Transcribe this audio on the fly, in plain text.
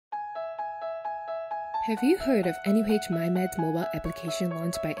Have you heard of NUH myMeds mobile application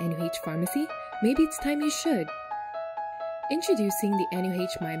launched by NUH Pharmacy? Maybe it's time you should. Introducing the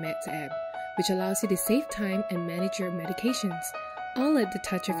NUH myMeds app, which allows you to save time and manage your medications, all at the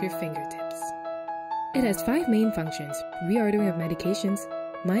touch of your fingertips. It has 5 main functions: reordering of medications,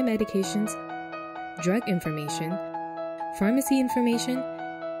 my medications, drug information, pharmacy information,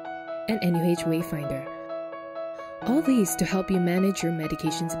 and NUH Wayfinder. All these to help you manage your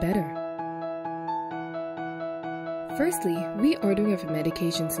medications better. Firstly, reordering of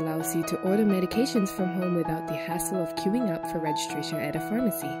medications allows you to order medications from home without the hassle of queuing up for registration at a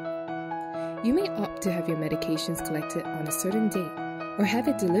pharmacy. You may opt to have your medications collected on a certain date or have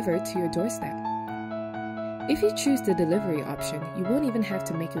it delivered to your doorstep. If you choose the delivery option, you won't even have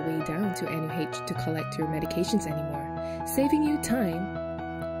to make your way down to NUH to collect your medications anymore, saving you time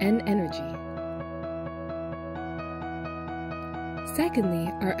and energy.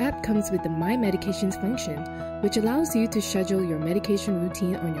 Secondly, our app comes with the My Medications function, which allows you to schedule your medication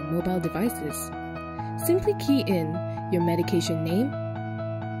routine on your mobile devices. Simply key in your medication name,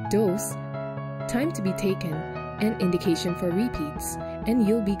 dose, time to be taken, and indication for repeats, and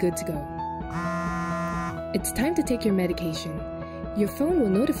you'll be good to go. It's time to take your medication. Your phone will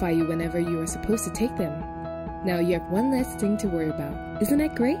notify you whenever you are supposed to take them. Now you have one less thing to worry about. Isn't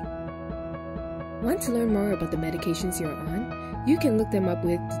that great? Want to learn more about the medications you're on? You can look them up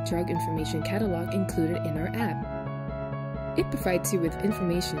with the drug information catalog included in our app. It provides you with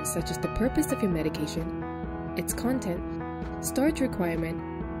information such as the purpose of your medication, its content, storage requirement,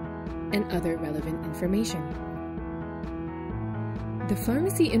 and other relevant information. The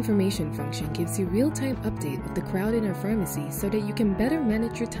pharmacy information function gives you real-time update of the crowd in our pharmacy so that you can better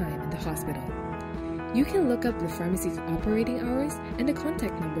manage your time in the hospital. You can look up the pharmacy's operating hours and the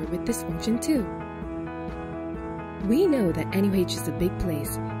contact number with this function too. We know that NUH is a big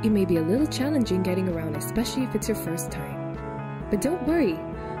place. It may be a little challenging getting around, especially if it's your first time. But don't worry,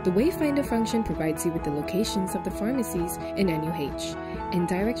 the Wayfinder function provides you with the locations of the pharmacies in NUH and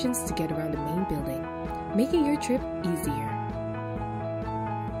directions to get around the main building, making your trip easier.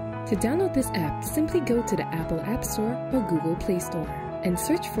 To download this app, simply go to the Apple App Store or Google Play Store and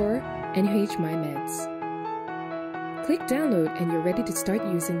search for NUH myMeds. Click download and you're ready to start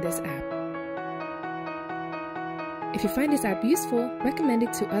using this app. If you find this app useful, recommend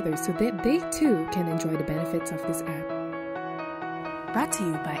it to others so that they too can enjoy the benefits of this app. Brought to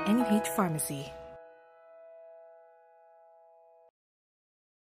you by NUH Pharmacy.